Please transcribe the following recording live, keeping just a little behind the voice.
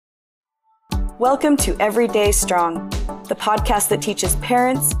Welcome to Everyday Strong, the podcast that teaches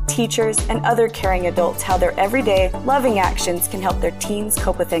parents, teachers, and other caring adults how their everyday, loving actions can help their teens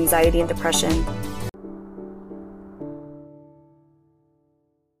cope with anxiety and depression.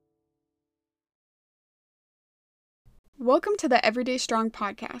 Welcome to the Everyday Strong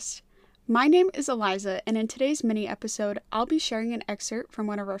podcast. My name is Eliza, and in today's mini episode, I'll be sharing an excerpt from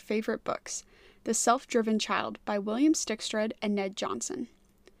one of our favorite books, The Self-Driven Child by William Stickstrud and Ned Johnson.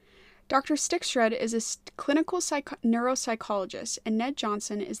 Dr. Stickstrud is a clinical neuropsychologist, and Ned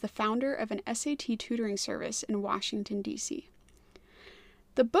Johnson is the founder of an SAT tutoring service in Washington, D.C.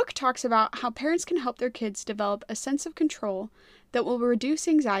 The book talks about how parents can help their kids develop a sense of control that will reduce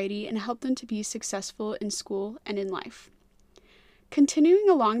anxiety and help them to be successful in school and in life. Continuing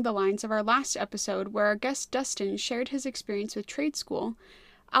along the lines of our last episode, where our guest Dustin shared his experience with trade school,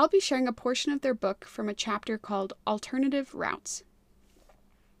 I'll be sharing a portion of their book from a chapter called Alternative Routes.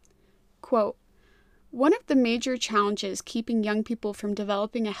 Quote, "One of the major challenges keeping young people from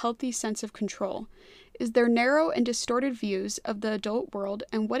developing a healthy sense of control is their narrow and distorted views of the adult world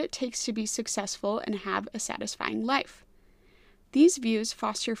and what it takes to be successful and have a satisfying life. These views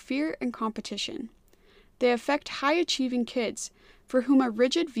foster fear and competition. They affect high-achieving kids, for whom a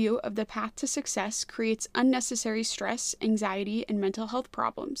rigid view of the path to success creates unnecessary stress, anxiety, and mental health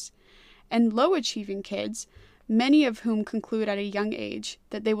problems, and low-achieving kids, many of whom conclude at a young age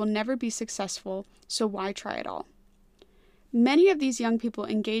that they will never be successful, so why try at all? Many of these young people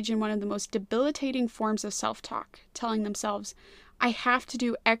engage in one of the most debilitating forms of self-talk, telling themselves, I have to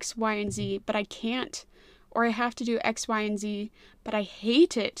do X, Y, and Z, but I can't, or I have to do X, Y, and Z, but I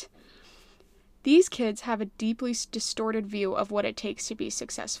hate it. These kids have a deeply distorted view of what it takes to be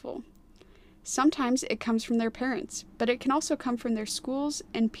successful. Sometimes it comes from their parents, but it can also come from their schools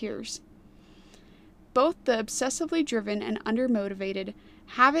and peers. Both the obsessively driven and undermotivated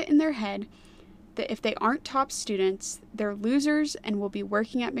have it in their head that if they aren't top students, they're losers and will be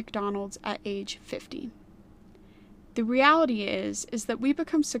working at McDonald's at age 50. The reality is that we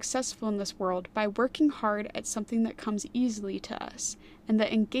become successful in this world by working hard at something that comes easily to us and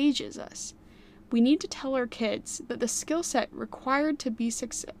that engages us. We need to tell our kids that the skill set required to be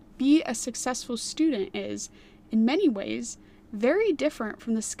a successful student is, in many ways, very different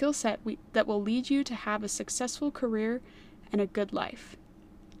from the skill set that will lead you to have a successful career and a good life."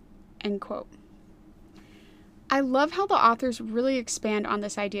 End quote. I love how the authors really expand on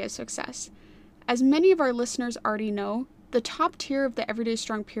this idea of success. As many of our listeners already know, the top tier of the Everyday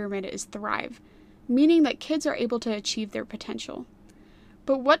Strong pyramid is Thrive, meaning that kids are able to achieve their potential.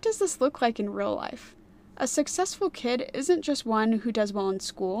 But what does this look like in real life? A successful kid isn't just one who does well in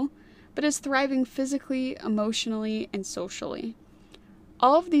school, but is thriving physically, emotionally, and socially.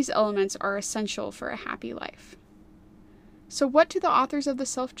 All of these elements are essential for a happy life. So what do the authors of The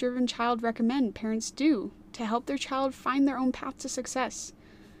Self-Driven Child recommend parents do to help their child find their own path to success?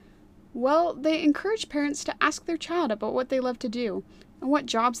 Well, they encourage parents to ask their child about what they love to do and what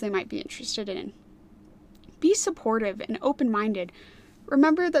jobs they might be interested in. Be supportive and open-minded.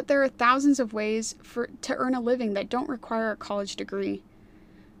 Remember that there are thousands of ways to earn a living that don't require a college degree.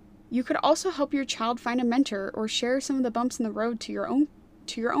 You could also help your child find a mentor or share some of the bumps in the road to your own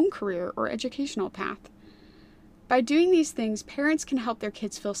career or educational path. By doing these things, parents can help their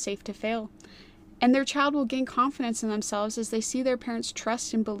kids feel safe to fail, and their child will gain confidence in themselves as they see their parents'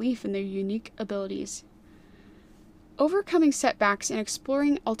 trust and belief in their unique abilities. Overcoming setbacks and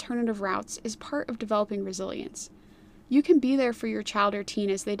exploring alternative routes is part of developing resilience. You can be there for your child or teen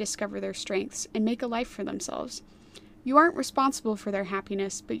as they discover their strengths and make a life for themselves. You aren't responsible for their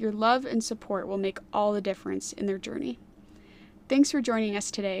happiness, but your love and support will make all the difference in their journey. Thanks for joining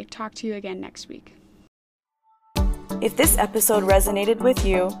us today. Talk to you again next week. If this episode resonated with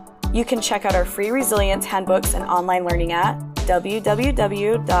you, you can check out our free resilience handbooks and online learning at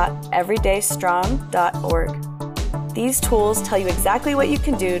www.everydaystrong.org. These tools tell you exactly what you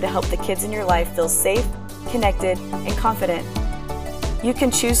can do to help the kids in your life feel safe, connected, and confident. You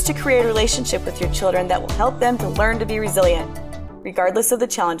can choose to create a relationship with your children that will help them to learn to be resilient, regardless of the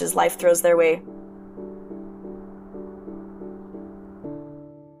challenges life throws their way.